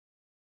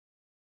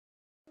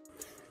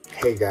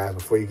Hey guys,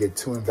 before you get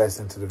too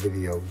invested into the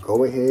video,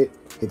 go ahead,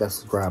 hit that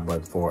subscribe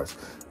button for us.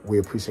 We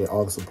appreciate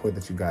all the support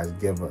that you guys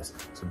give us.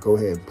 So go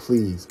ahead and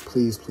please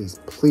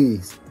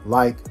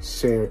like,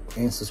 share,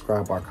 and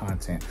subscribe our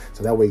content.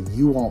 So that way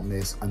you won't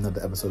miss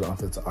another episode of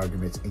Unfiltered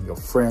Arguments and your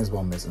friends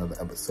won't miss another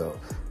episode.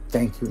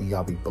 Thank you and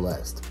y'all be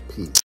blessed.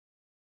 Peace.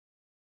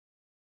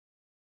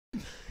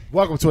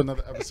 Welcome to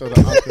another episode of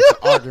Unfiltered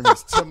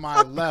Arguments. To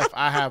my left,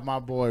 I have my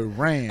boy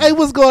Rand. Hey,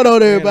 what's going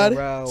on, everybody?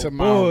 To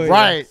my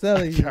right,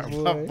 I got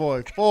my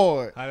boy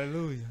Ford.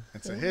 Hallelujah.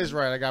 And to his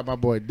right, I got my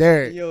boy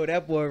Derek. Yo,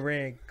 that boy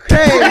ran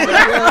crazy, yo.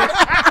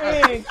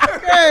 Ran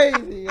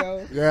crazy,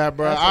 yo. Yeah,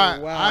 bro. I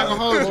ain't gonna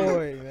hold you.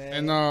 Boy,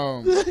 man.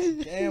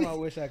 And damn, I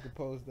wish I could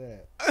post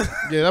that.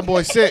 yeah, that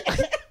boy sick.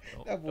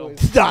 That boy.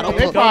 They probably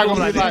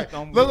gonna be like,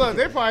 look,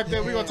 they probably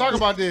think we gonna talk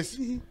about this.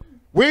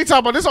 We ain't talking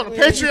about this on the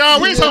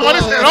Patreon. We ain't talking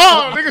about this at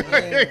all,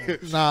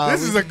 nigga. Nah,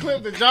 this is a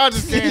clip that y'all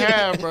just can't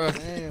have, bro.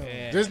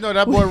 Damn. Just know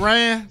that boy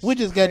ran. we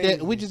just got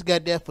that. We just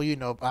got that for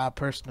our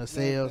personal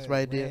sales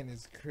right there. Man,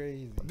 it's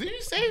crazy. Did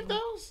you save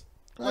those?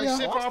 Like, I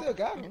shit still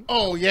got him.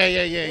 Oh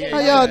yeah. How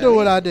y'all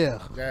doing out there?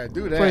 Yeah,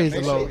 do that. Praise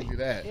Make the sure Lord. you do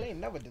that. It ain't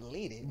never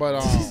deleted.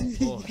 But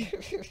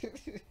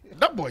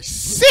that boy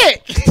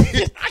sick.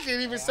 I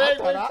can't even say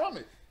anything from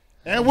it.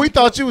 And we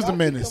thought you was the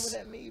menace.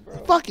 At me, bro.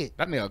 Fuck it.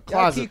 That nigga a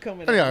closet. keep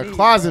coming That at nigga a me,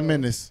 closet bro.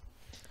 menace.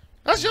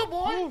 That's your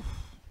boy.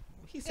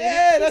 He said,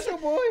 Yeah, that's your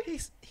boy.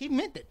 He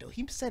meant that though.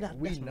 He said that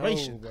We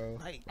desperation. know, bro.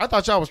 Like, I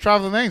thought y'all was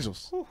traveling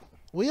angels.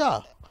 We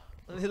are.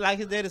 like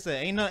his daddy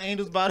said, ain't no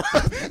angels about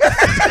us.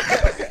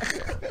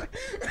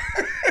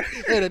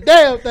 Hey, the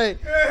damn thing.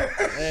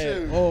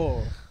 Hey,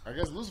 oh. I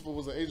guess Lucifer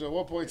was an angel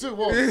at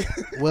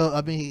 1.2. Well,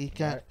 I mean, he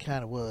kind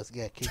of was.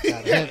 Got kicked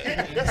out of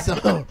heaven.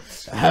 So,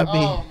 I mean,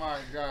 Oh my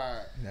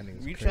God. That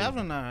nigga's We crazy.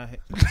 traveling now.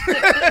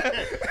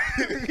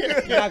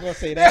 You're not gonna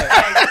say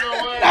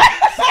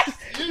that.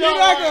 You You're know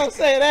not what? gonna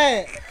say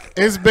that.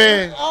 It's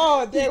been.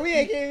 Oh, damn, we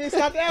ain't even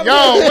stop that.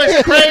 Yo,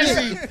 what's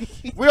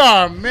crazy? We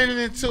are a minute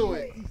into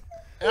it.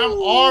 And I'm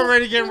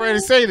already getting ready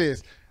to say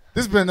this.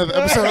 This has been another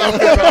episode of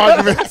Unfiltered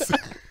Arguments.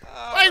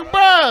 Like,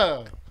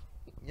 bruh.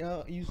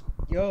 Yo.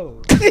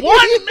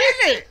 1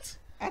 minute.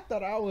 I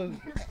thought I was.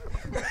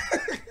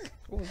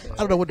 What was that? I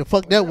don't know what the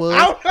fuck that was.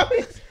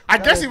 I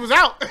guess he was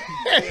out.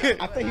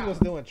 I think he was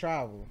doing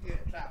travel. Yeah,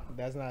 travel.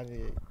 That's not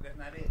it. That's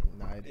not it.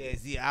 Nah, it Yeah,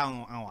 is. see, I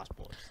don't watch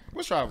sports.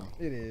 What's traveling?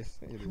 It is.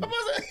 It is.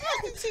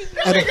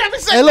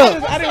 Hey,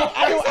 look.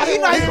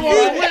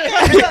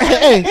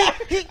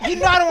 He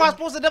know I don't watch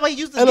sports. That's why he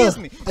used to Hey, diss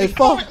look. me. Hey,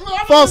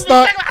 false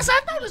start. I said,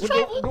 I know this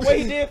travel. The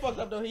way he did fuck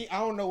up though, I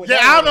don't know what. Yeah,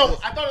 that I don't know. was.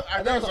 I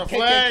thought there was a KKK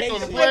flag on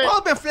the shit. Like, plate.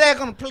 both been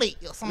flag on the plate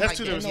or something That's like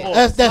two that.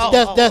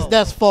 different sports.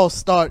 That's false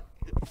start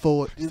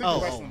for it. Stick to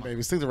Oh, wrestling, oh.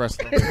 baby. Stick to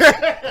wrestling.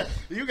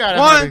 You got it.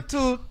 1, baby.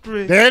 2,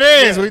 3. There it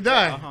is. We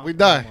done. We Oh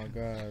done. my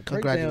god!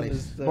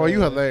 Congratulations. Boy,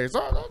 you hilarious.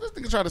 Oh, this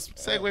nigga try to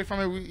segue from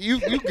it. You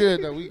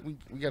good though. We got.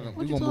 We you gonna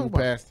talking move about?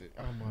 past it.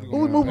 Oh my Who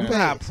we god! moving We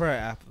got past? prayer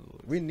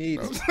afterwards. We need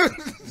it.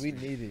 We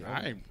need it.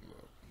 I ain't.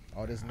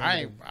 All this.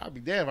 I'll be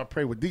damned if I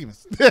pray with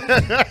demons.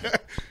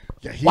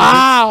 Yeah,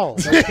 Wow.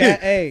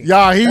 Hey,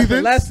 y'all that's a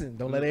heathens. lesson.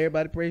 Don't let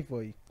everybody pray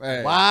for you.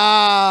 Hey.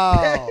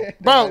 Wow.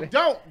 Bro,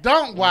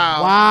 don't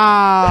wow.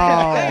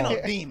 I ain't Wow.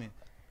 no demon.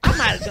 I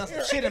might have done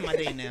some shit in my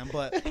day now,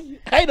 but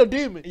Ain't no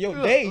demon. Yo,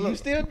 Dave, you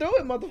still do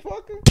it,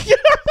 motherfucker?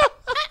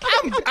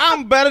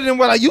 I'm better than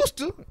what I used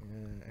to.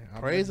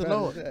 Praise the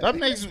Lord. That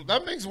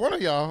makes one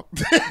of y'all.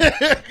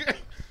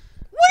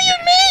 What do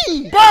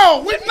you mean?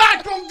 Bro, we're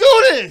not gonna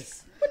do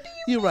this.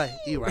 You right.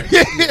 You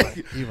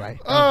right.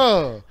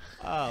 Oh.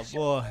 Oh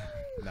boy,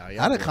 I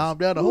done calmed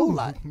down a whole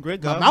lot.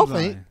 great My God. mouth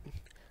ain't.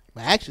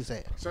 My actions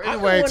ain't. So I'm the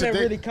anyway, one that today.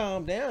 really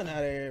calmed down out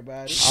of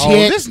everybody. Oh,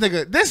 Shit. this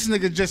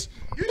nigga just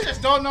you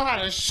just don't know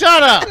how to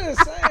shut up. I'm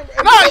just saying,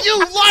 bro. No, you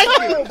like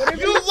No, but it. if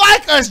You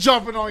like us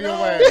jumping on your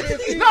ass.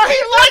 No,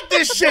 he like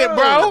this shit,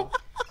 bro.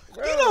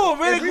 Bro, You know what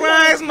really if we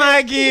grinds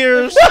my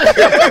gears?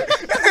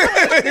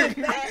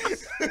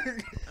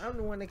 I'm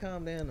the one that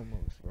calmed down the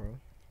most, bro.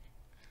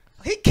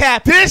 He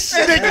capped. This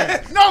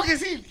nigga, no,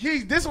 cause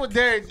he this what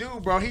Derek do,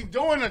 bro. He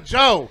doing a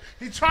joke.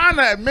 He trying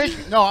to make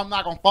no, I'm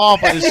not gonna fall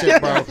for this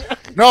shit, bro.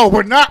 No,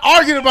 we're not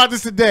arguing about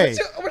this today.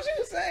 What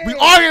you saying? We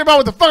arguing about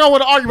what the fuck I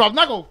want to argue about. I'm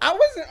not gonna I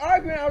wasn't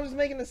arguing. I was just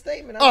making a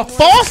statement. a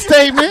false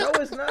statement.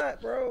 No, it's not,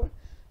 bro.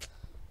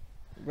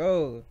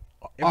 Bro.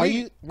 If Are we-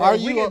 you? bro, Are we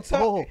you? can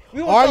talk, Oh,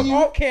 we are want to talk you?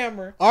 off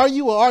camera. Are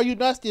you or are you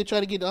not still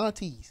trying to get the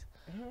aunties?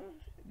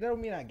 That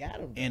don't mean I got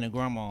them. And the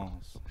grandmas.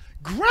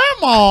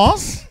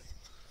 Grandmas.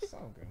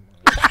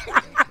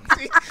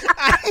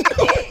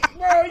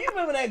 Bro, you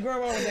remember that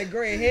grandma with that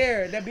gray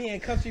hair that be in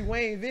Country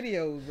Wayne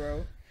videos,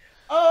 bro?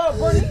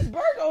 Bernice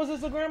Burgos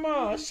is a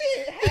grandma.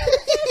 Shit, hell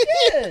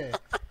yeah.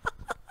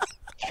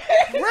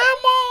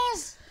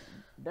 Grandmas.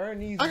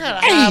 Bernice. I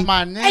gotta hide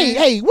my name.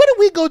 Hey, where did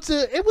we go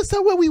to? It was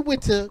somewhere we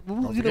went to.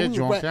 forget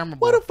you on camera,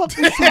 Where bro. the fuck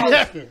we see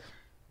this?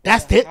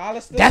 That's it.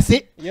 Hollister? That's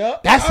it.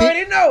 Yep. That's I already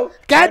it. know.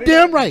 Goddamn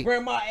Already know. right.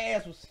 Grandma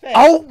ass was fat.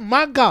 Oh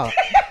my God.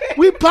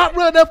 We popped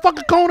around that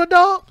fucking corner,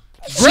 dog.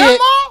 Grandma?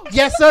 Shit.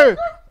 Yes, sir.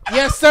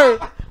 Yes, sir.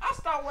 I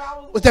stopped where I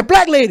was. Was that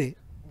black lady?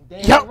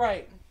 Damn Yup.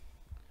 right.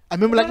 I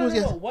remember like No, it was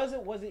yesterday. Was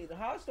it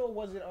Hollister or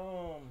was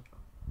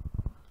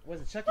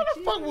it Chuck E. What the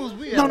Cheese? fuck was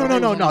we? No,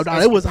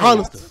 it was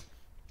Hollister.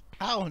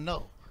 I don't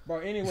know. Bro,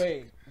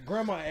 anyway,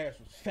 grandma ass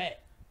was fat.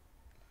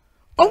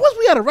 Oh, was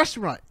we at a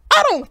restaurant?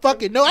 I don't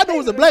fucking know. I know it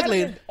was a black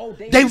lady. Oh,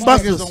 Dave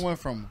Buster's Buster's. went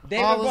from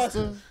David Hollister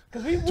Buster's.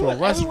 Cause we to a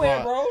went everywhere,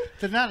 restaurant bro.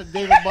 to not a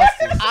David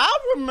Buster's. I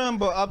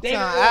remember Uptown David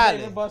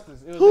Alley.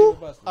 Buster's. It was Who?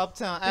 David Buster's.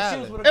 Uptown 'Cause she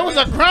Alley. with It was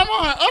a grandma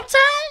in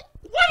Uptown.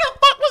 Where the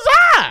fuck was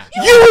I?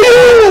 You.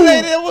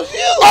 It was you.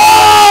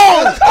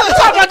 Oh, you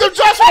talking about them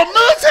drugs from the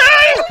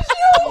military?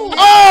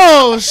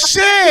 Oh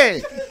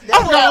shit!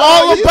 I forgot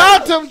all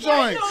about them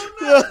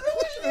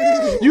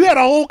joints. You had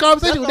a whole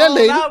conversation with that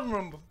lady. I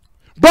remember.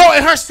 Bro,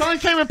 and her son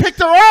came and picked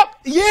her up?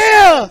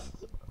 Yeah.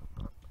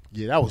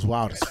 Yeah, that was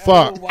wild as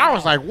fuck. wow. I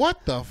was like,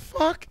 what the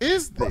fuck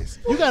is this?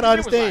 You gotta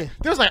understand.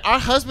 They was like, our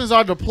husbands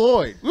are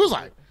deployed. We was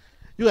like,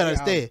 You gotta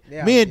understand.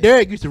 yeah, Me and yeah.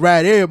 Derek used to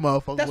ride every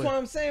motherfucker. That's with. what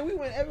I'm saying. We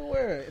went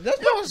everywhere. That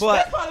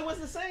But- probably was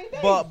the same day.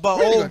 But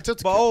Really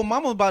good. old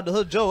mama was about to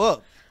hook Joe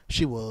up.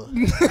 She was.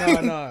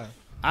 no.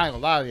 I ain't gonna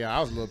lie to you, I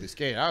was a little bit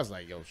scared. I was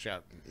like, yo,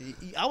 shut.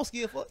 I was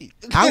scared for you.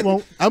 I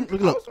won't. I'm I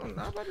look. was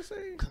about to say.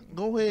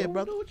 Go ahead, What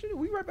brother. you do?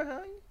 We right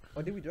behind you.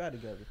 Or did we drive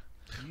together?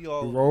 You We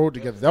all, rode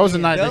together. That was the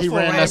night that that's he what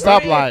ran ran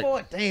that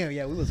stoplight. Damn,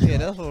 yeah, we was. yeah,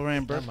 that's what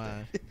ran, bro. Never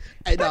mind.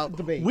 Hey, dog,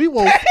 debate. we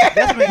won't.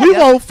 when- We that-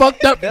 won't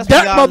fucked up. That's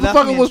That when y'all left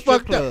me motherfucker in was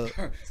strip fucked up.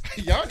 club.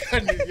 Y'all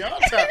time.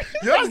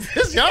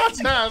 This y'all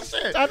time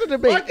shit. After the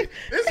debate. Fuck it.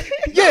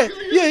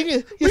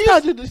 Yeah.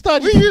 You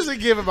started. We usually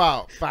give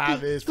about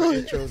 5 minutes for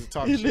intros and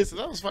talk shit. So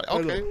that was funny.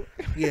 Okay.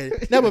 Yeah,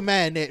 never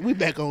mind that. We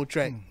back on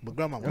track. But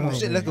grandma, Oh,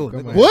 Shit, let's go.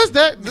 Let's go. Was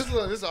that? This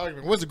is an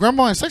argument. Was the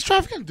grandma in sex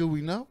trafficking? Do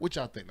we know? What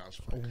y'all think that was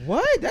funny?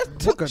 What? That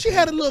took she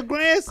had a little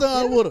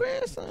grandson with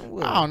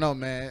her. I don't know,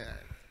 man.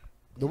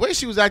 The way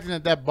she was acting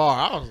at that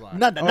bar, I was like,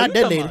 Not Oh, that you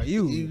talking lady. about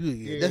you.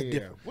 yeah, That's yeah.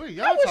 different. What are How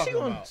y'all was she talking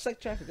gonna about? sex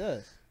traffic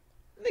us?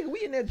 Nigga,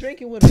 we in there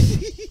drinking with her.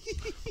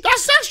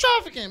 That's sex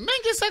trafficking. Men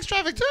get sex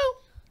trafficked too.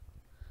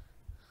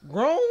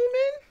 Grown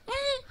men?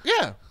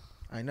 Yeah,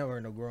 I ain't never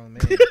heard no grown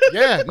men.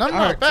 yeah. None of I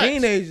my heard facts.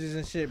 teenagers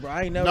and shit, bro.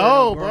 I ain't never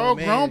No, heard no bro,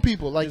 man. grown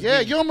people. Like, Just yeah,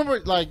 being- you don't remember,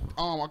 like,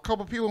 a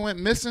couple people went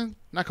missing.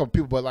 Not a couple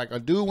people, but like a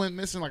dude went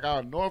missing, like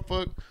out of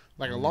Norfolk,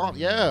 like a long,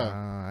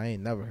 yeah, I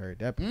ain't never heard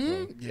that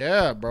before.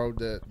 yeah, bro.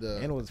 The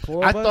And it was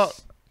 4 I of us?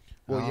 thought,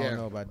 well, I yeah, don't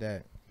know about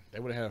that. they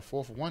would have had a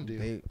 4-for-1 deal.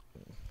 They,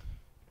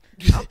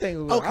 I'm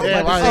thinking. Okay. I'm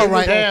Damn, about to I say hate- we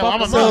was damn, gonna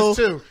I'm a fuck 'em menace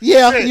up. too.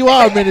 Yeah, you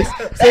are a menace.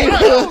 Say I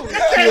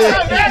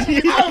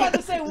was about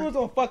to say we was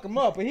gonna fuck him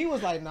up, but he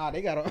was like, "Nah,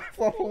 they got a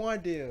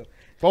 4-for-1 deal."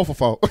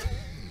 4-for-4.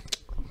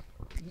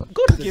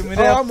 Go to Give me Oh,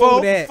 that I'm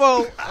over that.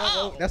 four.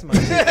 That's my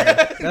shit.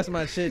 Though. That's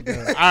my shit, though.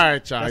 All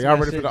right, y'all. That's Y'all my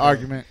ready for shit, the though.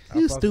 argument?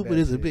 You fuck stupid that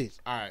as a shit. bitch.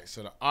 All right,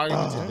 so the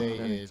argument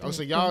today is. Oh,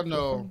 so y'all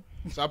know.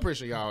 So I'm pretty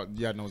sure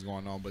y'all know what's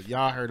going on, but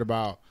y'all heard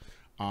about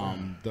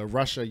the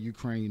Russia,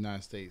 Ukraine,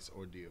 United States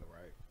ordeal, right?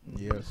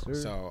 Yes, sir.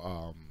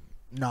 So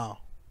No,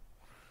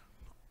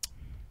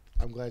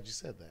 I'm glad you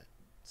said that.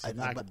 So I-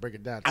 now I I- can break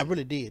it down. I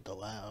really did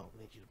though. I don't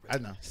need you to break I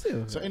know.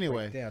 Still, So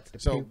anyway, break down to the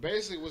so puke.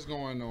 basically what's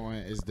going on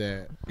is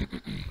that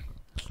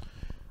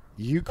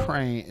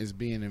Ukraine is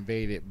being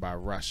invaded by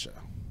Russia.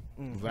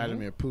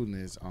 Vladimir Putin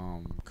is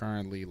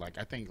currently, like,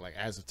 I think, like,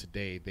 as of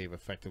today, they've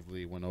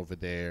effectively went over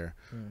there.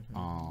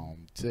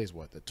 Today's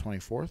what, the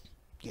 24th?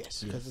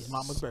 Yes, because it's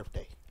mama's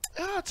birthday.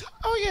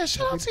 Oh yeah,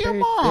 shout out to your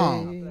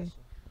mom. Birthday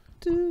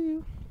to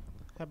you.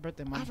 Happy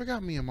birthday, I mom.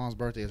 forgot me and mom's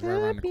birthday is right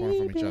around the corner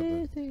from each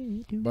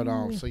other.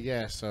 But so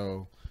yeah,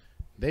 so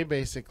they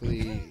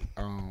basically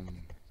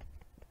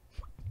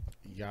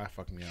y'all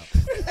fucked me up.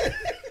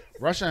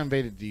 Russia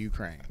invaded the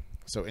Ukraine.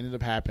 So ended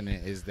up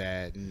happening is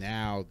that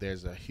now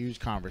there's a huge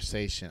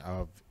conversation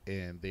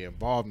in the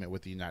involvement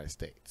with the United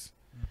States.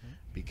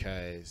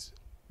 Because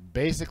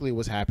basically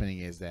what's happening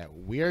is that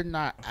we're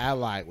not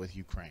allied with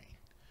Ukraine,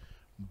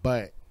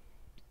 but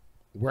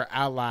we're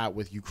allied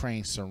with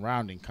Ukraine's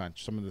surrounding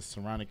countries. Some of the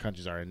surrounding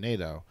countries are in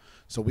NATO.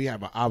 So we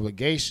have an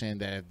obligation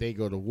that if they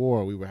go to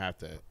war, we would have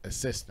to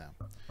assist them.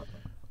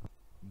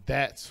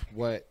 That's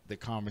what the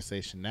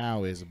conversation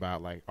now is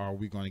about. Like, are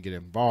we going to get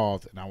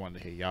involved? And I want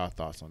to hear y'all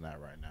thoughts on that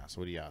right now. So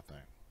what do y'all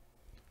think?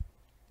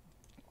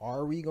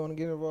 Are we gonna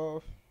get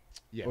involved?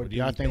 Yeah, Or what do do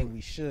y'all you think think?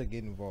 we should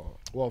get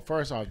involved? Well,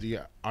 first off, do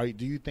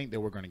you think that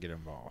we're going to get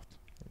involved?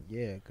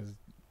 Yeah, because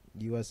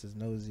U.S. is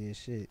nosy as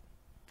shit.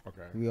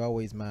 Okay. We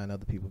always mind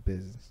other people's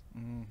business.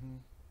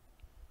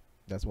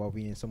 That's why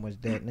we in so much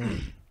debt now.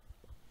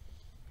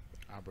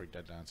 I'll break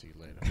that down to you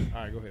later.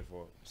 All right, go ahead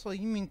for it. So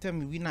you mean tell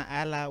me we not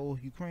allied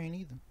with Ukraine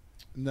either?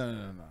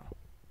 No.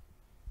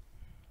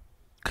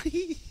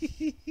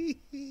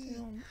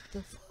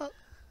 The fuck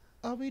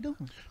are we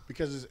doing?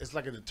 Because it's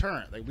like a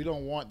deterrent. Like we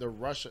don't want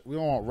Russia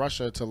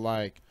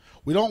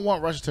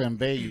to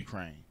invade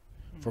Ukraine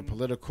for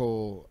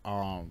political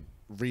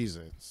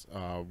reasons.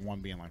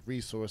 One being like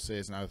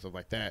resources and other stuff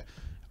like that.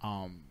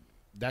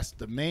 That's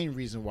the main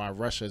reason why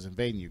Russia is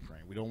invading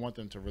Ukraine. We don't want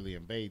them to really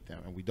invade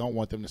them, and we don't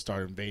want them to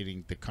start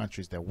invading the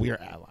countries that we're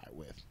allied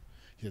with.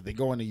 If they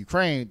go into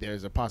Ukraine,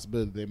 there's a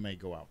possibility they may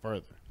go out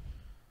further.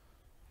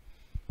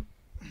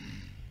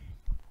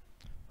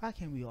 Why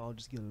can't we all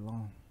just get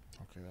along?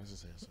 Okay, that's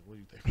just answer. What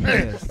do you think?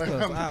 Yes,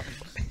 'cause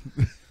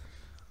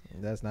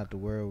that's not the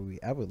world we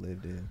ever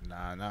lived in.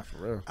 Nah, not for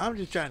real. I'm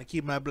just trying to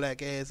keep my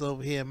black ass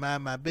over here and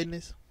mind my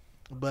business.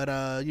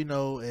 But you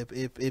know,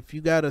 if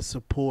you gotta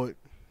support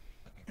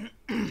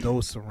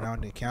those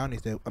surrounding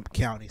countries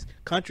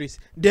countries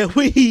that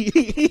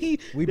we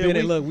We that been we-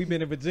 in look. We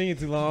been in Virginia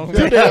too long. we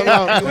Too damn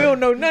long. don't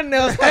know nothing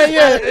else.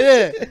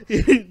 yeah,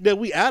 that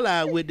we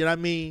allied with. That I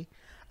mean,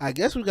 I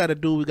guess we gotta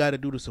do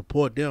to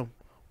support them.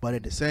 But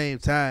at the same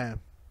time,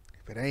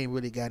 if it ain't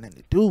really got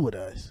nothing to do with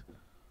us,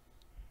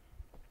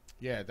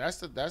 Yeah, that's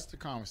the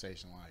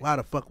conversation. Like, why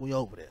the fuck we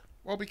over there?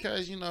 well,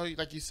 because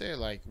like you said,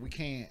 like we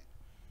can't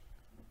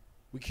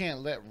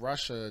let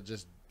Russia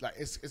just like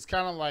it's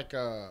kind of like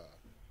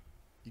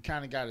you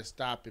kind of got to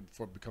stop it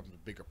before it becomes a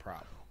bigger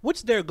problem.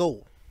 What's their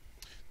goal?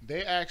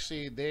 They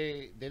actually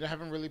they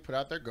haven't really put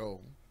out their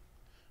goal,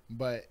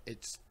 but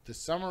it's the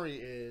summary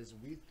is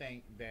we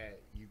think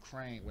that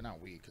Ukraine, well not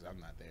we because I'm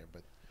not there,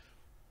 but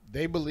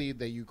they believe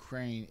that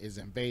Ukraine is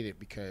invaded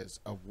because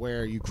of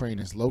where Ukraine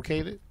is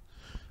located.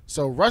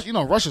 So Russia,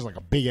 Russia's like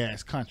a big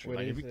ass country. What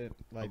Like, they if you- said,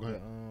 like go the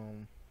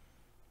ahead.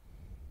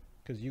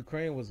 because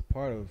Ukraine was a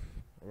part of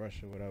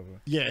Russia,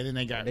 whatever. yeah, and then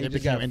they They just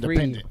became got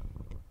independent.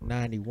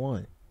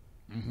 91.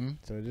 Mm-hmm.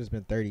 So it's just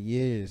been 30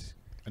 years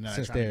And now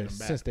since they're trying to get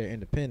them back. their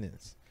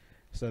independence.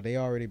 So they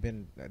already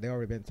been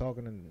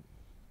talking and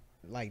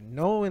like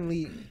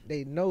knowingly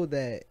they know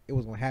that it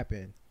was gonna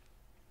happen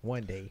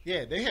one day.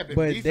 Yeah, they have been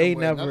But beefing they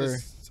with another never-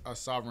 a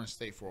sovereign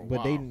state for a But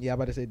while. I'm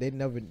about to say they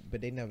never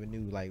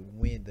knew like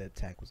when the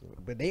attack was over.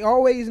 But they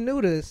always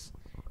knew this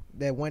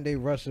that one day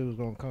Russia was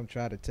gonna come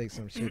try to take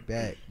some shit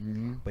back.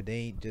 Mm-hmm. But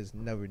they just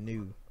never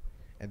knew.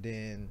 And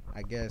then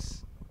I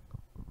guess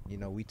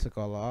we took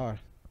all our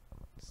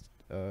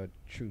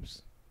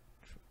troops,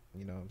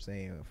 what I'm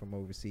saying, from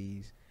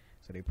overseas.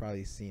 So they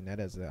probably seen that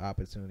as an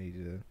opportunity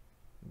to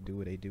do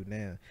what they do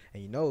now.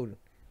 And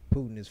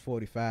Putin is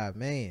 45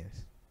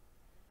 mans.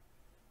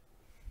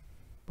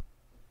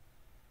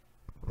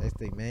 That's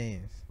their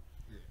mans.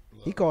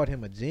 He called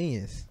him a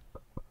genius.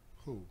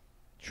 Who?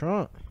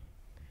 Trump.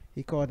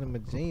 He called him a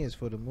genius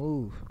for the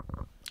move.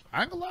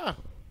 I ain't gonna lie.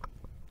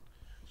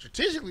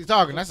 Strategically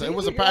talking, it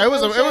was a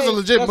That's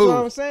legit what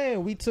I'm move.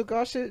 saying. We took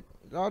our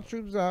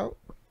troops out.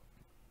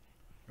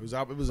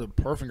 It was a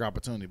perfect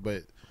opportunity.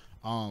 But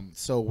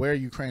so where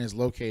Ukraine is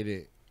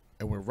located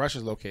and where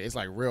Russia's located, it's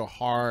like real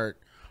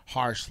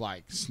harsh,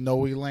 like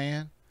snowy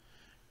land,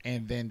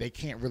 and then they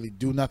can't really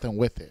do nothing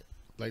with it.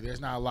 Like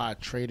there's not a lot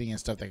of trading and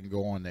stuff that can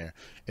go on there.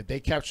 If they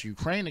capture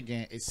Ukraine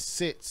again, it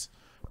sits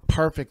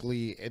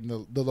perfectly, and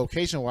the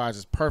location wise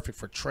is perfect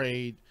for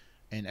trade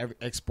and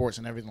exports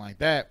and everything like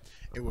that.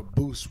 It would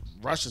boost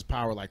Russia's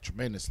power like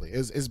tremendously.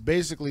 It's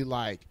basically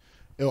like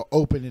it'll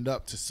open it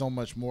up to so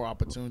much more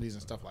opportunities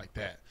and stuff like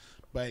that.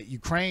 But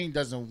Ukraine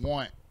doesn't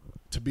want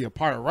to be a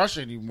part of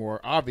Russia anymore,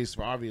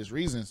 for obvious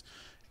reasons.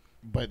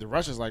 But the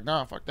Russians like,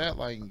 nah, fuck that.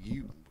 Like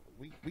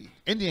we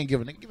India ain't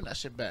giving that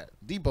shit back.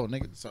 Depot,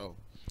 nigga. So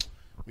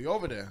we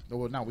over there.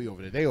 Well, not we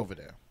over there. They over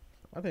there.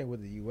 I think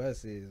what the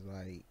U.S. is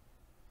like,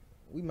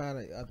 we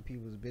mind other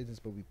people's business,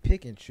 but we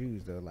pick and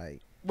choose though.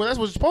 Like, Well, that's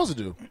what you're supposed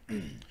to do.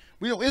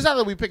 It's not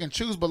that we pick and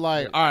choose, but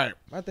like, all right,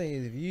 my thing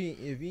is, if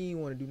you ain't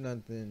want to do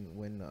nothing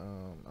when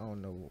I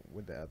don't know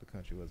what the other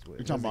country was with.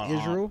 you're talking Was about it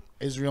Israel.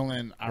 Israel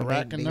and When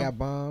Iraq, they and got them.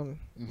 bombed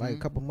like a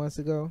Mhm. couple months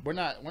ago. We're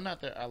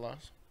not their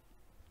allies,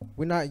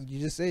 We're not. You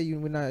just said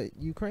we're not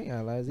Ukraine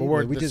allies. but either.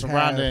 we're we the just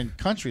surrounding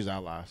countries'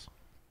 allies,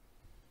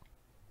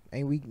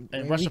 ain't we? and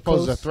ain't Russia we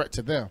poses a close- threat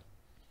to them.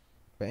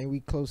 But ain't we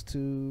close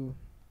to?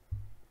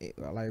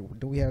 Like,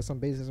 do we have some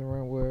bases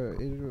around where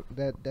Israel,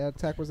 that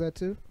attack was at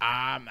too?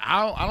 I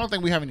don't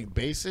think we have any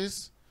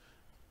bases.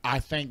 I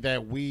think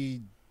that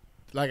we,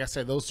 like I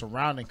said, those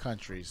surrounding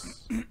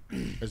countries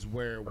is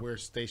where we're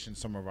stationed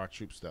some of our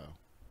troops, though.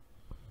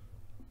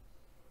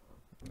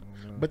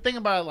 But think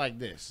about it like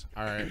this,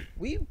 all right?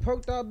 We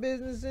poked our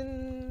business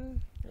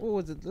in what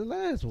was it? The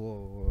last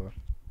war.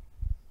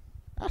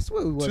 I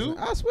swear we wasn't.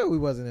 Two? I swear we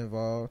wasn't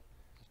involved.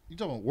 You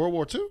talking about World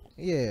War II?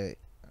 Yeah,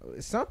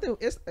 it's something.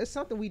 It's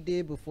something we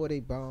did before they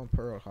bombed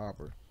Pearl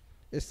Harbor.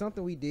 It's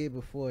something we did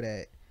before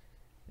that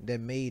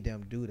made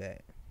them do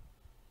that.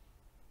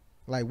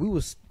 Like we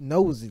was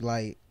nosy.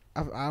 Like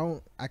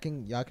y'all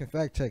can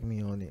fact check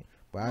me on it,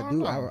 but I do.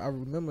 No. I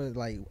remember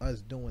like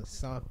us doing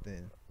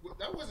something,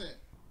 That wasn't.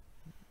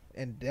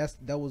 and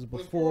that was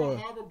Was Pearl before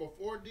Harbor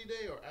before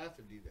D-Day or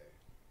after D-Day?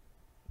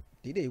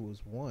 D-Day was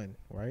 1,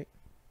 right?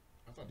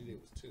 I thought D-Day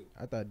was 2.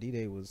 I thought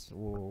D-Day was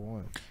World War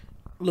 1.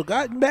 Look,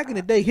 back in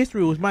the day,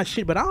 history was my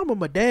shit, but I don't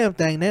remember a damn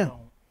thing now.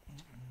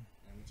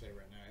 Let me tell you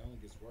right now, it only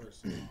gets worse.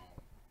 I'm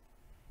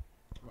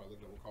about to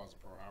look at what caused the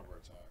Pearl Harbor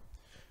attack.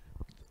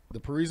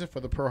 The reason for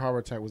the Pearl Harbor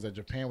attack was that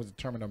Japan was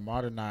determined to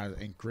modernize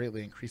and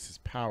greatly increase its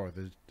power.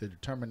 The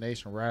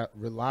determination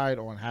relied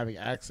on having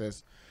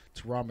access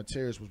to raw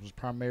materials, which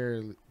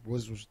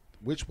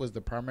was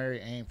the primary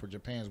aim for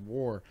Japan's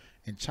war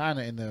in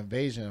China and the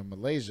invasion of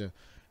Malaysia.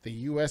 The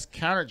U.S.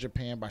 countered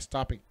Japan by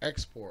stopping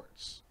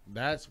exports.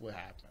 That's what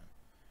happened.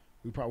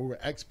 we were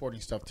exporting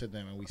stuff to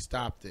them and we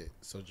stopped it.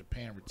 So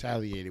Japan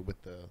retaliated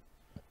with the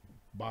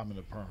bombing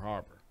of Pearl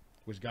Harbor,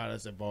 which got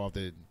us involved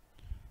in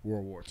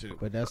World War II.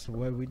 But that's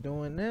what we're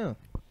doing now.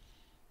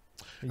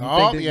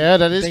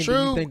 That is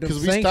true.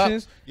 Because we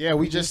stopped. Yeah,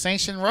 we just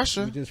sanctioned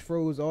Russia. We just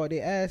froze all the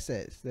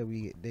assets that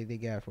they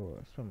got for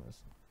us from us.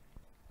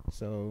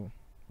 So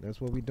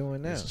that's what we're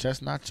doing now. It's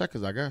chess, not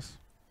checkers, I guess.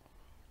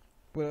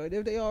 But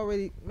if they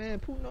already, man,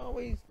 Putin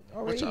already.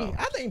 y'all?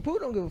 I think Putin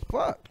don't give a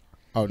fuck.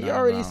 Oh He no,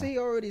 already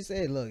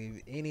said, look,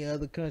 if any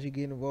other country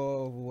get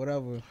involved or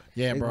whatever,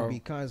 yeah, there's bro. gonna be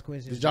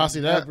consequences. Did y'all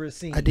see that? Never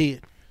seen. I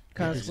did.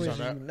 Consequences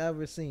that? you've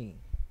never seen.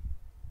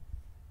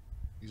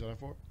 You saw that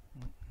for?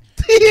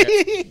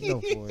 No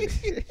for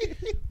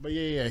it. But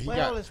yeah,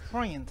 It's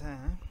praying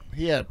time.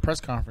 he had a press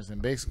conference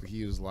and basically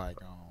he was like,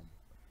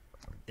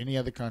 any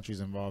other countries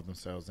involve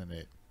themselves in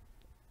it,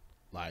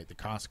 like the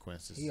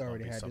consequences. He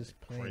already gonna be had this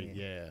something plan. crazy.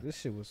 Yeah. This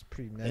shit was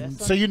pretty And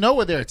nasty. so you know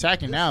what they're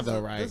attacking now, though,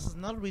 right? This is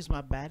another reason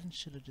why Biden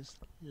should have just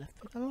left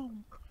it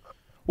alone.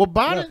 Well,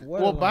 Biden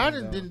Left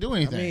Biden though. didn't do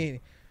anything. I mean,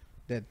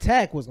 the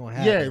attack was gonna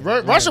happen.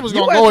 Yeah, Russia was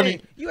gonna go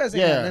in. U.S.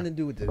 ain't yeah. got nothing to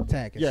do with the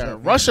attack. Yeah,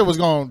 itself. Russia was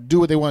going to do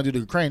what they want to do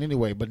to Ukraine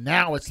anyway. But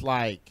now it's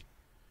like,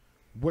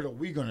 what are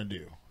we going to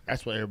do?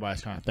 That's what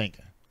everybody's kind of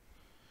thinking.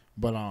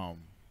 But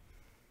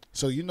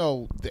so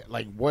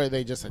like where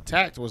they just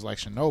attacked was like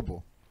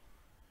Chernobyl.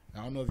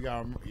 I don't know if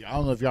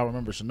y'all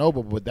remember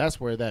Chernobyl, but that's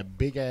where that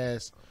big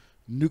ass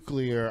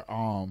nuclear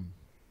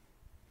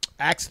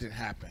accident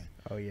happened.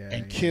 Oh yeah,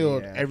 And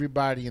killed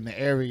everybody in the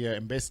area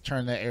and basically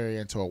turned that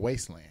area into a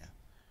wasteland.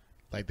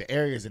 Like the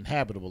area is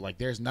inhabitable. Like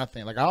there's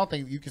nothing. Like I don't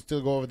think you can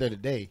still go over there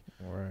today.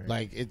 Right.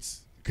 Like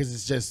it's because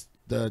it's just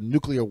the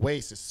nuclear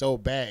waste is so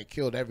bad, it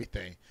killed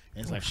everything,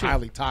 and it's like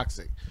highly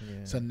toxic.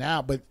 Yeah. So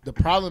now, but the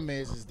problem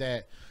is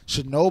that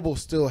Chernobyl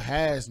still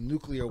has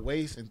nuclear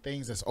waste and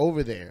things that's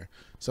over there.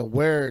 So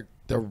where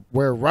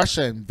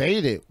Russia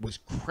invaded was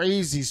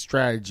crazy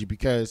strategy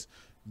because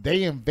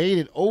they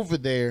invaded over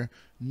there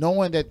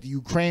knowing that the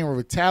Ukraine would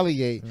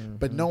retaliate,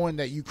 but knowing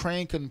that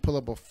Ukraine couldn't pull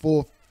up a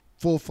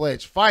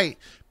full-fledged fight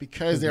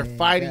because they're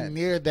fighting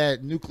near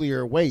that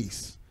nuclear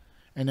waste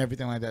and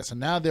everything like that. So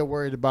now they're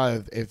worried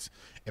about if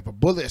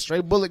a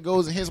straight bullet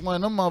goes and hits one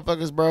of them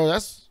motherfuckers, bro,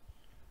 that's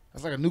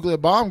like a nuclear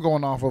bomb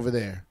going off over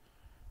there.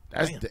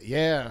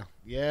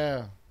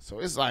 Yeah. So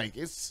it's like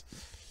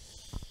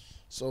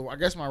so I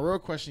guess my real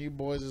question to you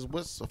boys is,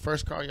 what's the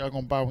first car y'all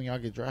gonna buy when y'all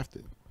get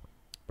drafted?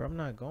 Bro, I'm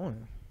not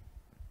going.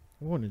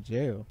 I'm going to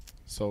jail.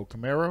 So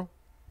Camaro,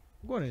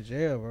 I'm going to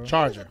jail, bro.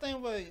 Charger. That's the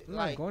thing where, I'm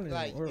not going to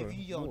like the world. if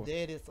you your War.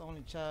 daddy's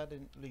only child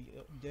and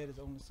your daddy's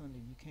only son,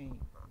 then you can't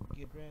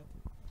get drafted.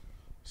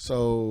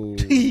 So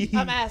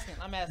I'm asking.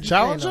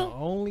 Challenger? Saying the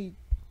only.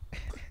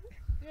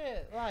 Yeah,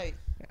 like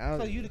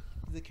so you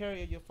the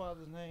carrier of your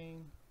father's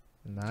name.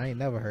 Nah, I ain't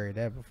never heard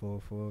that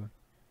before.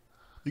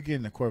 You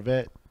getting a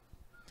Corvette?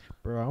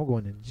 Bro, I'm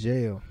going to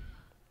jail.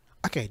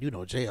 I can't do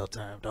no jail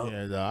time, dog.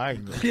 Yeah, I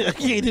ain't. I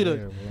can't do Yeah, no,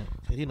 bro.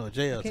 can't do no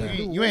jail Can't time.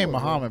 do You ain't war,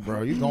 bro. Muhammad,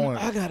 bro. You going?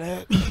 I got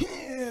that.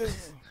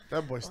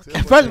 That boy still.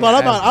 First of all,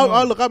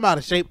 I'm out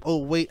of shape. Oh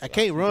wait, I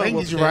can't run. They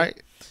with get you that.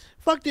 right.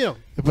 Fuck them.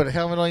 You put a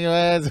helmet on your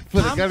ass,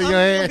 put a gun in your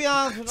I'm hand. be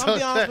honest with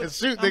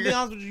Shoot, I'm be nigga.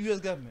 honest with the U.S.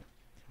 government.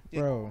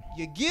 Bro.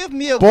 You give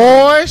me a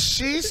Boy,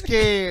 she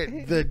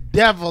scared the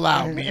devil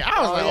out of me.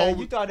 I was like, yeah, oh,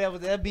 you thought that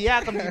was the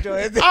FBI coming to your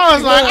ass. I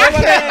was like,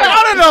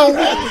 I don't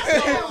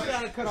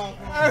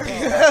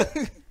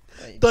know.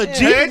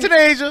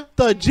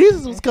 The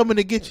Jesus was coming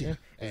to get you.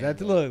 Is that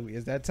the look?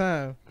 Is that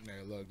time? Hey,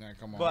 look, now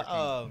come on. But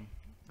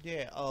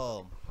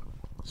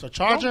So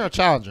Charger or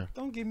Challenger?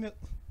 don't give me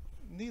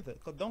neither.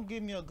 Cause don't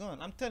give me a gun.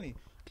 I'm telling you,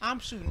 I'm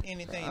shooting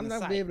anything. I'm in not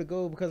sight. gonna be able to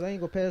go because I ain't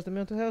gonna pass the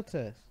mental health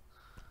test.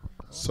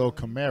 So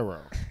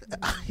Camaro.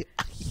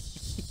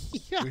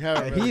 We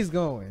have. He's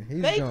going.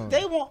 He's going.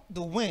 They want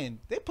the win.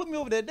 They put me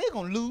over there. They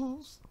gonna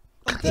lose.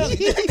 I'm telling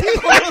you. No,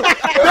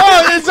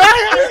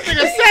 exactly. This nigga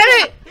said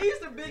it. He's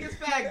the biggest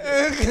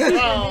factor.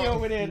 Bro. Me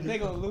over there. They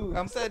gonna lose.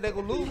 I'm saying they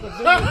gonna lose.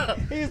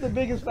 He's the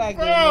biggest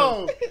factor.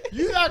 Bro,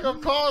 you not gonna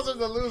cause us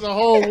to lose a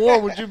whole war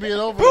with you being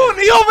over Boom,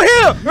 there. he over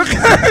here.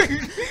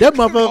 That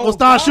motherfucker gonna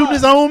start shooting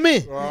his own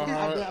men.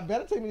 I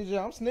better take me to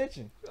jail. I'm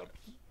snitching.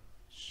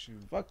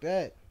 Shoot. Fuck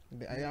that.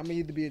 I'm gonna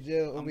either be in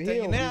jail over I'm here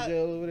telling or you be now, in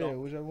jail over there.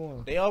 don't- Whichever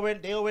one. They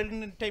already in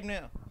the tape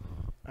now.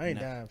 I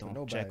ain't Nah, dying for don't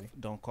nobody. check.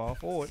 Don't call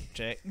forward.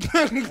 Check.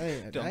 I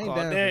ain't Don't dying call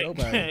for that.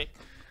 nobody. Check.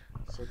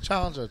 So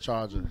Challenger,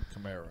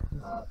 Camaro.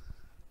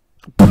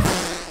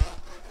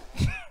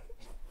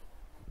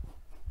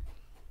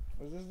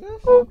 Was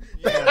this?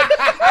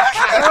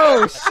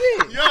 Oh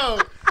shit! Yo,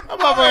 I'm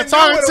about to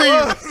talking to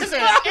you.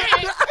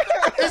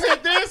 Is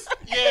it this?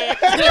 Yeah.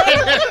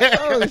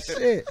 Oh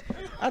shit!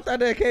 I thought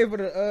that came for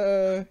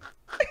the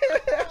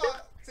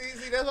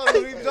See, that's what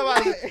we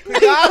talking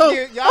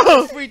about. Y'all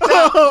get free time.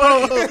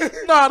 No.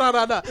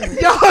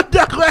 Y'all don't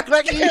act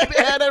like you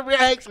had that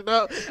reaction,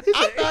 though.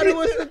 I thought it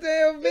was the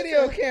damn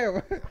video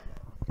camera.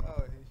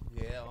 Oh,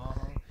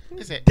 yeah.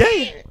 Is it?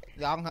 Damn.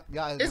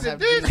 Y'all Is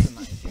have it dinner this?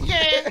 tonight.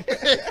 Yeah.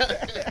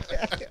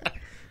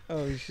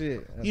 Oh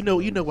shit! You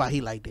know why he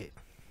like that.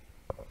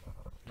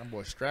 I'm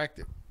more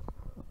distracted,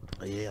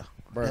 Yeah.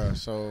 bro.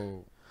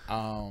 So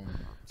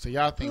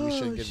y'all think we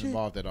shouldn't get shit.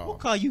 involved at all? What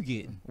call you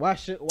getting? Why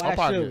should I'll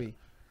probably we? get it.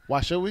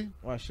 Why should we?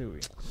 Why should we?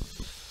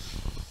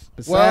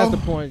 Besides Well- the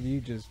point you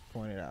just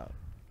pointed out.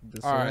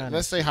 The All right. surrounding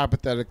Let's say shit.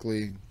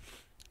 hypothetically,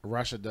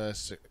 Russia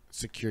does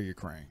secure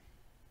Ukraine,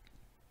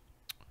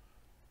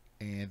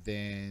 and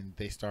then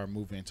they start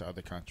moving into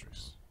other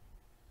countries.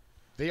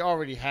 They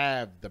already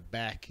have the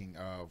backing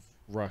of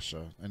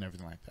Russia and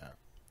everything like that.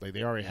 Like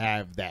they already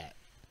have that.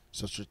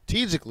 So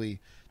strategically,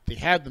 they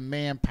have the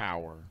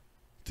manpower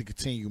to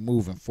continue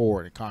moving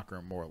forward and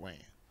conquering more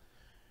land.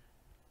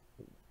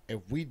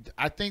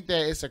 I think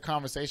that it's a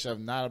conversation of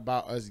not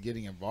about us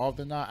getting involved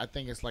or not. I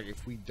think it's like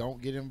if we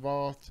don't get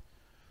involved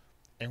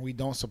and we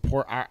don't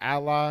support our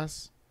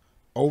allies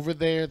over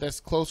there that's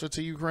closer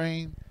to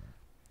Ukraine,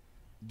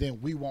 then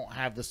we won't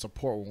have the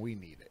support when we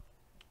need it.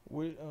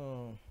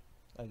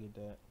 I get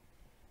that.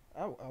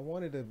 I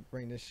wanted to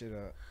bring this shit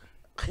up.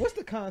 What's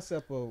the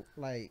concept of,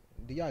 like,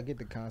 do y'all get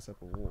the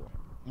concept of war?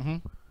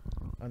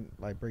 Mm-hmm.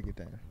 Like, break it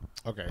down.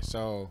 Okay,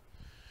 so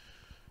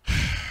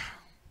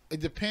it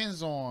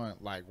depends on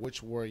like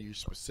which war you're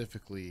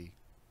specifically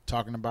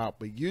talking about,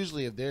 but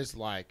usually if there's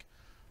like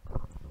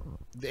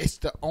it's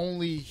the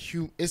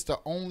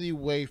only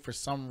way for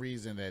some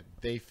reason that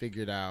they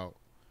figured out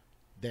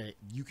that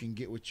you can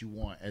get what you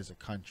want as a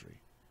country.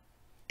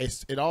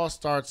 It all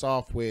starts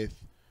off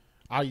with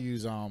I'll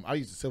use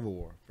the Civil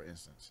War for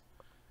instance.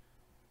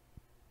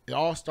 It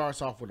all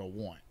starts off with a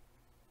want.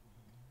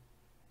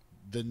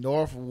 The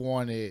North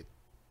wanted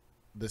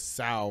the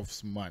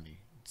South's money,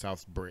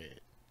 South's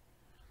bread,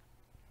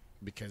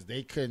 because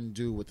they couldn't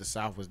do what the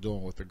South was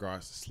doing with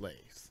regards to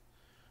slaves.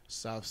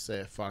 South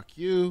said, fuck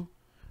you.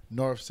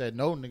 North said,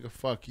 no, nigga,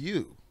 fuck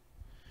you.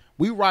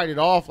 We write it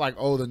off like,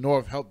 oh, the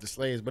North helped the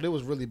slaves, but it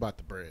was really about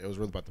the bread. It was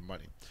really about the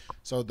money.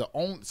 So the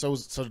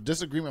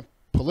disagreement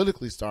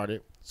politically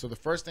started. So the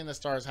first thing that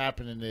starts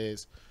happening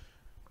is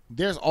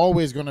there's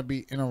always going to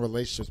be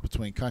interrelationships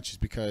between countries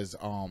because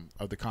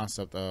of the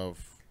concept of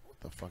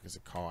the fuck is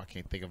it called? I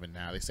can't think of it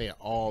now. They say it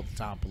all the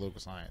time, political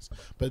science.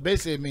 But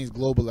basically it means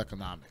global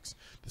economics.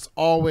 There's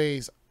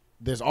always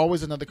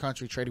another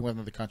country trading with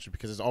another country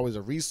because there's always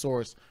a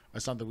resource or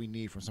something we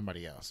need from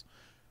somebody else.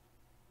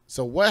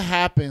 So what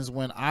happens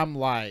when I'm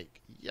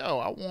like, yo,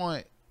 I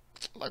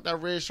like that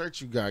red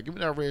shirt you got. Give me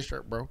that red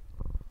shirt, bro.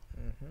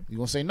 Mm-hmm. You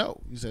gonna say no.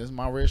 You say, this is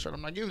my red shirt.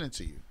 I'm not giving it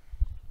to you.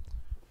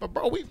 But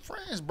bro, we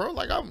friends, bro.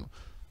 Like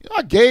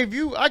I gave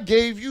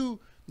you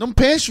them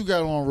pants you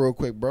got on real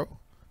quick, bro.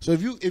 So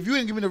if you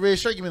didn't give me the red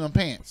shirt, give me them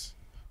pants.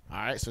 All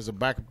right. So it's a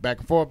back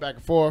and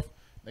forth.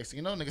 Next thing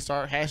you know, niggas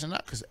start hashing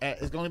up because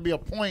it's going to be a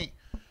point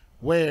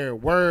where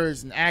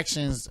words and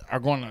actions are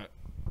going to,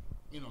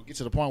 get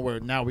to the point where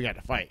now we got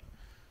to fight.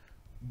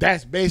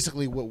 That's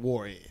basically what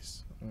war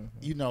is.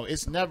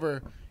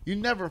 Mm-hmm. You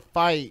never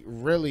fight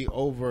really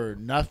over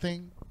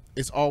nothing.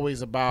 It's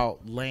always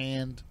about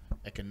land,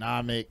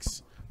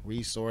 economics,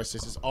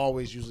 resources. It's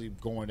always usually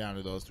going down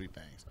to those three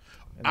things.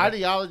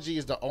 Ideology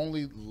is the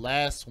only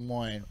last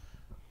one,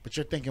 but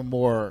you're thinking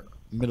more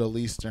Middle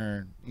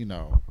Eastern,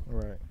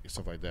 right,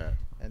 stuff like that.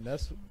 And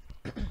that's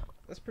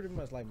pretty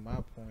much like my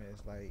point.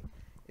 Is like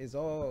it's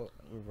all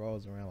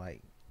revolves around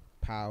like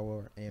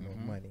power and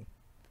money.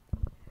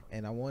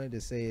 And I wanted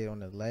to say it on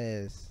the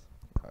last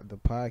the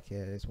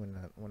podcast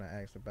when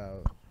I asked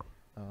about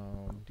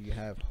do you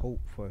have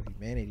hope for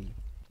humanity?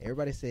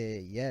 Everybody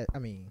said yeah. I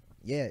mean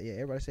yeah.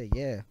 Everybody said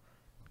yeah,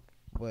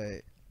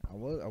 but I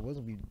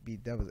wasn't be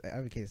devil's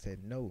advocate. Said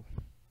no.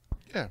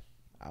 Yeah.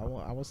 I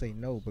will say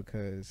no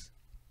because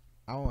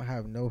I don't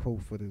have no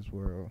hope for this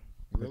world.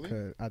 Really?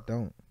 Because I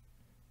don't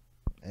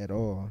at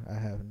all. I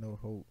have no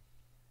hope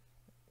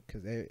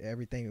because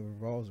everything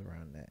revolves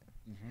around that.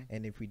 Mm-hmm.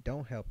 And if we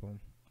don't help them,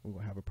 we're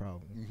gonna have a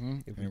problem. Mm-hmm.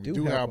 If we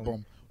do help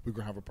them, we're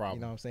gonna have a problem.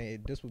 You know what I'm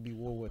saying? This would be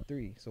World War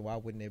III. So why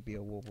wouldn't it be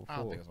a World War IV? I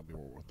don't think it's gonna be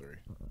World War III.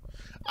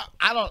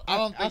 I don't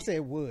think. I say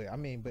it would. I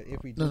mean, but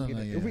if we do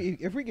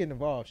if we get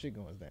involved, shit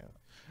goes down.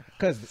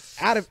 Because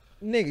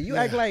you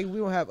act like we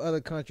don't have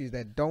other countries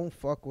that don't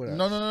fuck with us.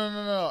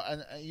 No.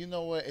 And you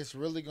know what? It's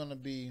really gonna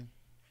be.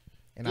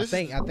 And I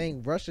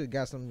think Russia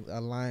got some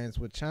alliance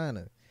with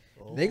China.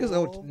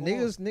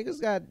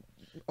 Niggas got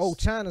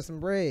China some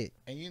bread.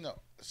 And I'm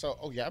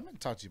gonna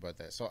talk to you about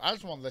that. So I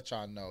just want to let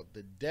y'all know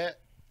the debt.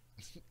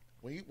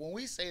 when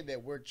we say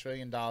that we're $1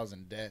 trillion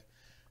in debt,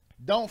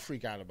 don't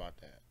freak out about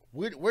that.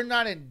 We're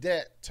not in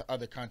debt to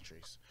other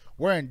countries.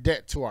 We're in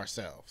debt to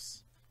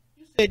ourselves.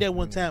 You said that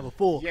one time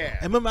before. Yeah.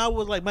 And remember, I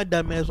was like, my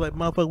dumb ass was like,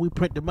 motherfucker, we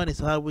print the money,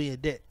 so how we in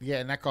debt? Yeah,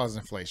 and that causes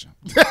inflation.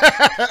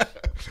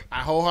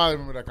 I wholeheartedly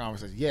remember that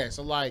conversation. Yeah,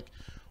 so like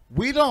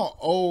we don't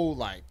owe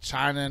like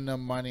China and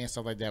them money and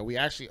stuff like that. We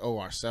actually owe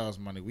ourselves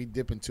money. We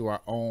dip into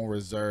our own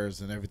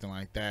reserves and everything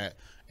like that,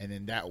 and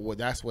then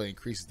that's what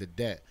increases the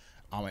debt.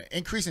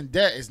 Increasing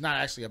debt is not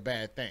actually a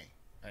bad thing.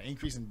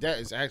 Increasing debt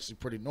is actually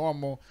pretty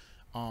normal.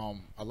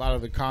 A lot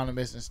of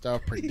economists and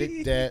stuff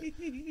predict that.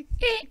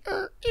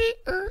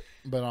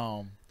 But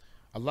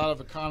a lot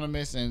of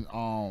economists and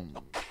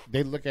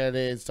they look at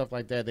it and stuff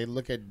like that. They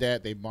look at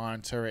that, they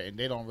monitor it, and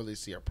they don't really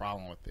see a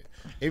problem with it.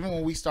 Even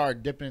when we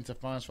started dipping into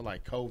funds for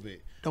like COVID,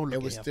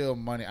 it was still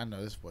money. I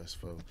know this was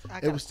for.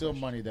 It was still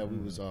money that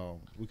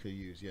we could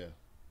use. Yeah.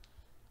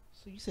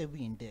 So you said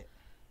we in debt.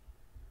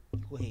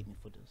 Who hate me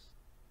for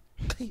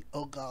this?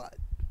 Oh God.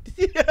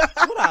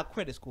 What our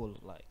credit score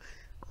look like?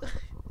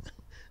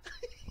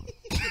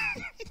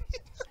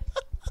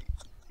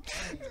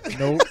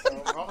 Nope.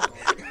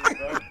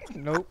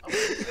 Nope.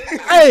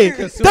 Hey,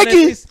 thank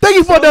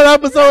you for that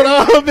episode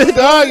of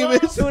the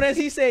argument. As soon as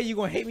he said you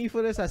gonna hate me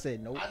for this, I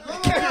said nope.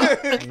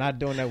 I'm not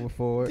doing that with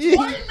Ford. 20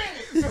 minutes.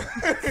 For 20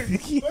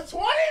 minutes,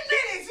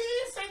 he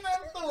didn't say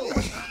nothing to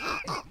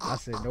it. I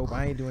said nope.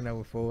 I ain't doing that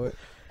with Ford.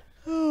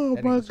 Oh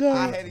That my nigga's God.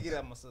 I had to get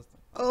out my system.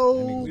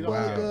 Oh We my don't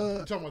Wow. care. We're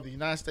God. talking about the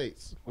United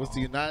States. What's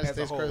the United As a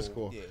States credit whole,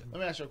 score? yeah. Let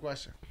me ask you a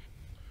question.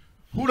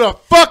 Who the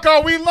fuck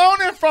are we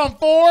loaning from,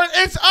 Ford?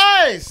 It's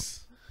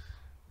us.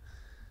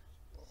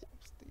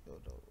 Still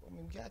though, I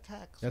mean, we got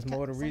tax. That's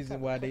more the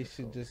reason why they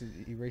should just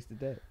erase the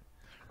debt.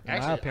 In my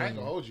Actually, I ain't opinion.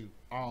 gonna hold you.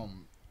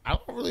 I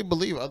don't really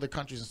believe other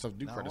countries and stuff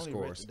do Nah, credit only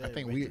scores. rated I that,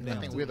 think rated I down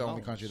think to we're the the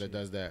only loan country that shit.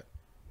 does that.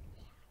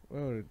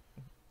 Well,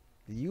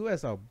 the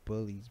U.S. are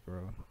bullies,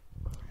 bro.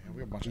 And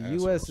we're a bunch The of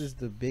U.S. assholes. is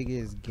the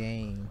biggest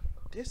game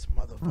This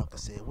motherfucker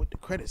said what the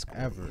credit score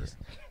ever. is.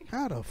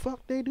 How the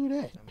fuck they do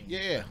that?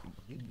 Yeah.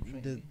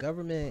 The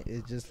government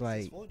is just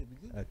like 640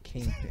 be good. a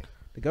kingpin.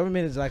 The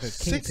government is like a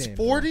kingpin.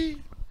 640? You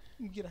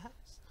can get a house.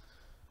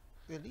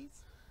 At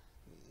least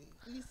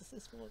a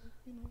 640.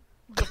 You know.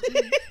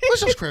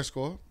 What's your credit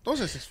score?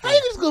 Those are I 640.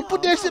 ain't just gonna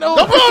put that shit on.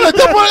 Don't put it.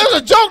 That's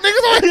a joke,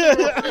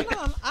 niggas.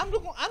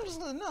 No, I'm just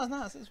gonna. No, it's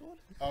not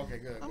 640. Okay,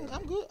 good.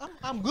 I'm good.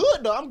 I'm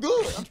good though. I'm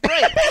good. I'm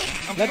straight.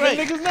 I'm Let straight.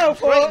 the niggas know, I'm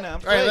straight Ford. now. I'm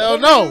Hey, straight. let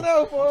them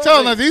know.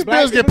 Tell them these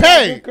bills get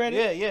paid.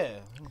 Yeah.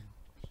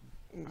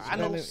 I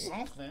know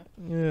something.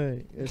 Yeah,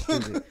 it's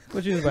stupid.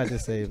 What you was about to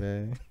say,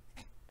 man?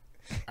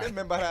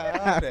 Remember how I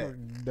I that.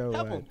 don't know.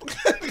 Help man. him.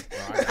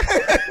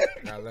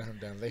 Gotta let him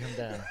down. Lay him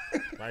down.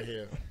 Right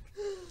here.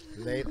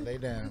 Lay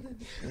down.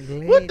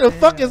 What the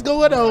fuck is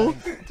going on?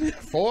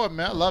 Ford,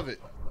 man, I love it.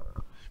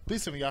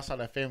 Please tell me y'all saw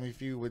that Family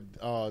Feud with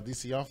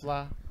DC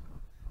Youngfly.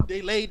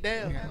 They laid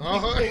down.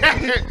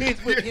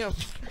 He's with him.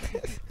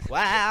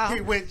 Wow.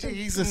 He went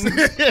Jesus. That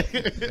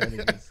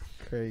nigga's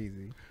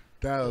crazy.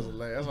 That was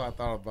hilarious. That's what I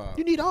thought about.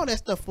 You need all that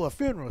stuff for a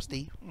funeral,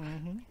 Steve.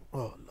 Mm-hmm. Oh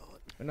Lord.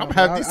 No, I'm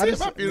happy to I see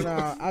just, my funeral.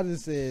 nah, I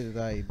just said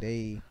like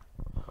they.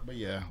 But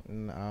yeah.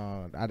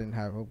 I didn't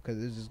have hope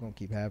because it's just gonna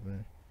keep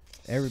happening.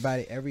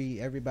 Everybody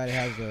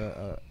has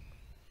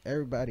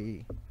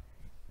everybody.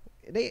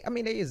 They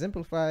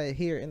exemplify it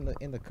here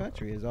in the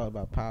country. It's all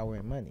about power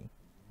and money.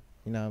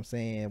 You know what I'm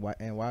saying?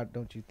 Why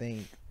don't you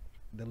think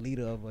the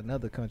leader of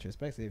another country,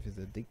 especially if it's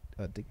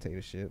a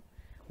dictatorship,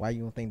 why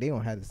you don't think they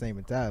don't have the same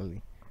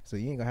mentality? So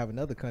you ain't gonna have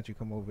another country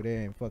come over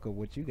there and fuck up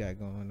what you got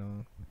going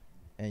on,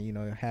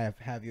 and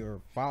have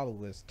your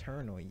followers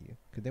turn on you.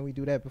 Cause then we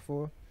do that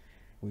before.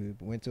 We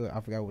went to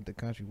I forgot what the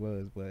country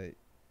was, but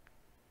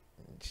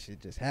shit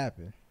just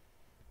happened.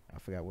 I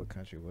forgot what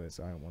country it was,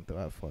 so I don't want to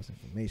throw out false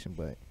information.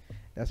 But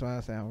that's why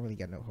I say I don't really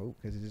got no hope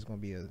because it's just gonna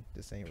be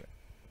the same.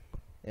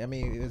 I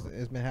mean,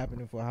 it's been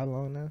happening for how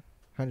long now?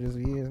 Hundreds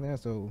of years now.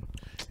 So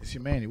It's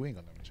humanity. We ain't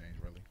gonna never change,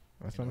 really.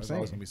 that's You know, what I'm there's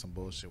always saying. gonna be some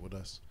bullshit with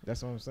us.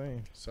 That's what I'm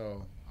saying.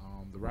 So,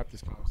 to wrap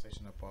this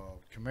conversation up,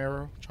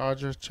 Camaro,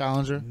 Charger,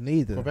 Challenger,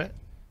 Neither. Corvette.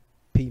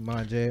 Pete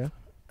Mongel.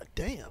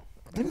 Damn.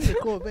 Give me the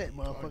Corvette,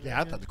 motherfucker. Yeah,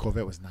 I thought the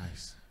Corvette was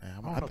nice. Yeah,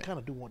 I kind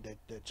of do want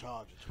that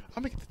Charger too.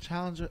 I'm gonna get the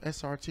Challenger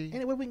SRT.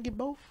 Anyway, we can get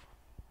both.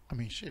 I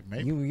mean, shit,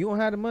 maybe. You don't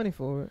have the money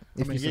for it.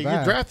 If I mean, you you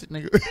survive. drafted,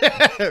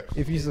 nigga.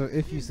 If you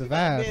Man,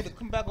 survive. to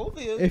come back over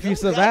here. If you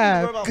That's what y'all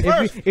survive, need to worry about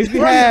first. if you First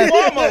and have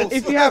foremost.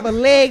 if you have a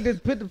leg to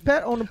put the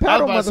pet on the I was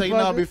pedal, about to say,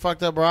 I'll be motherfucker.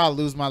 fucked up, bro. I'll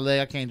lose my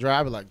leg. I can't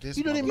drive. I be like this.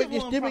 You know they motherfucker. make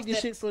this. Give They them make this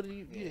prosthetics. shit for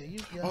the.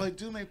 Yeah. Oh, they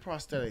do make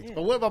prosthetics. Yeah.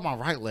 But what about my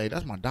right leg?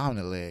 That's my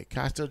dominant leg.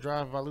 Can I still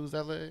drive if I lose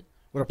that leg?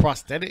 With a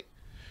prosthetic?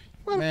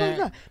 Why the Man. fuck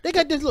not? They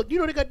got this. Look, you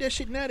know they got that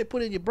shit now. They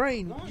put in your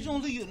brain. As long as you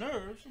don't leave your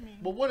nerves. I mean,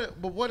 But what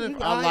if You-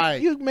 I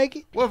like... You make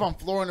it. What if I'm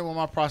flooring it with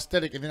my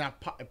prosthetic and then I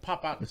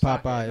pop out the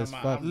Pop socket out and as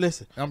I'm fuck.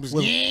 Listen, I'm just...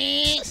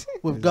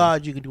 with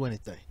God, you can do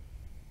anything.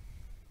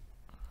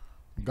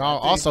 God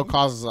also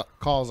calls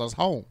us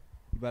home.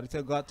 you better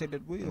tell God to take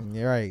that wheel.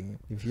 You're right.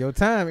 If your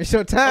time, it's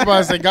your I'm time. about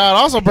to say God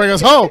also bring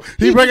us home.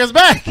 He bring us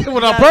back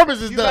when our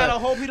purpose is You gotta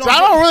done. hope he don't. So I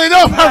don't really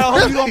know if You gotta I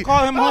hope you really... don't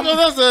call him I don't home.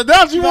 know if that's the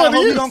analogy you You gotta want to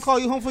hope he use. don't call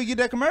you home for you get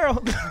that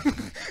Camaro.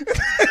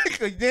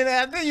 Cause then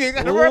after you ain't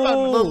gotta worry about it.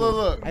 Look, look,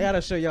 look. I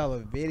gotta show y'all a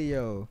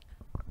video.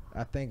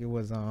 I think it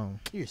was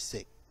You're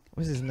sick.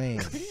 what's his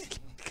name?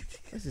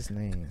 What's his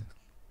name?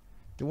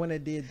 The one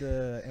that did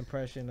the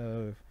impression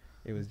of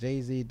it was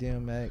Jay-Z,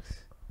 DMX,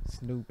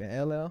 Snoop,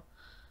 and LL.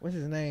 What's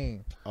his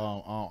name?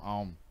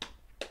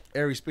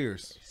 Ari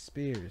Spears.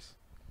 Spears.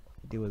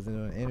 He was in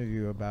an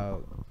interview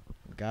about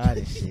God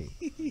and shit.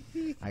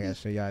 I gotta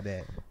show y'all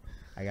that.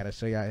 I gotta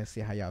show y'all and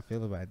see how y'all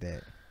feel about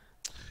that.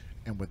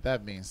 And with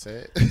that being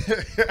said,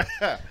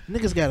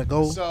 Niggas gotta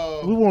go.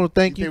 So, We want to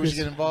thank you you. think we should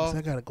get involved?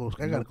 I gotta go.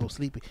 I gotta go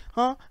sleepy.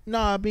 Huh? No,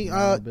 I mean,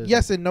 Nah, business.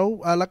 yes and no.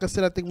 Like I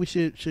said, I think we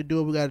should do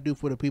what we gotta do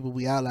for the people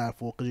we outline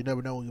for, because you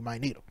never know when you might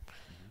need them.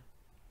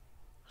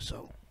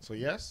 So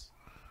yes?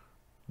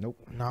 no.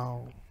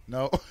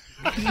 No.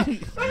 You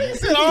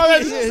said all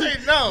that. You say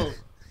no.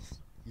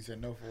 You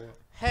said no for what?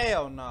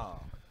 Hell no.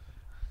 All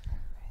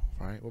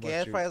right. What about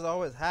Gas you? prices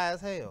always high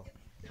as hell.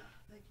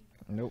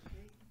 Nope.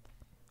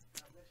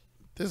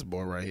 This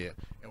boy right here.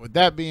 And with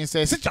that being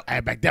said, sit your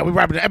ass back there. We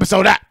wrapping the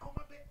episode up.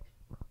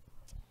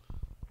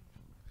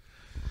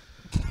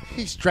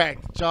 He's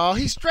distracted, y'all.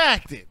 He's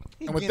distracted.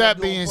 And with getting that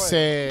up doing being what?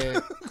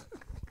 said,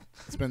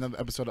 it's been another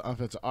episode of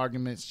Unfiltered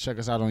Arguments. Check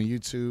us out on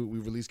YouTube. We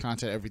release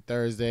content every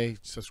Thursday.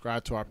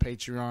 Subscribe to our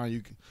Patreon.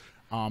 You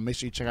can make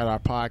sure you check out our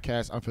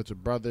podcast,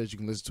 Unfiltered Brothers. You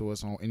can listen to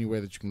us on anywhere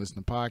that you can listen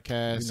to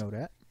podcasts. You know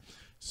that.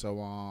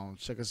 So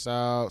check us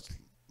out.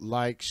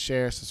 Like,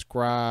 share,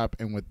 subscribe.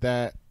 And with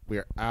that,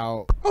 we're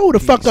out. Oh, the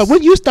fuck up.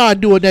 When you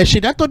started doing that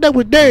shit, I thought that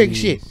was Derek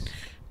shit.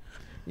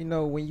 You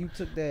know, when you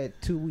took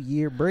that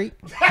 2-year break,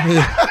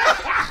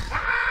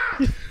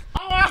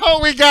 Oh, I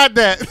hope we got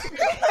that.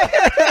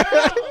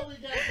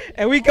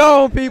 and we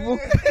gone, people.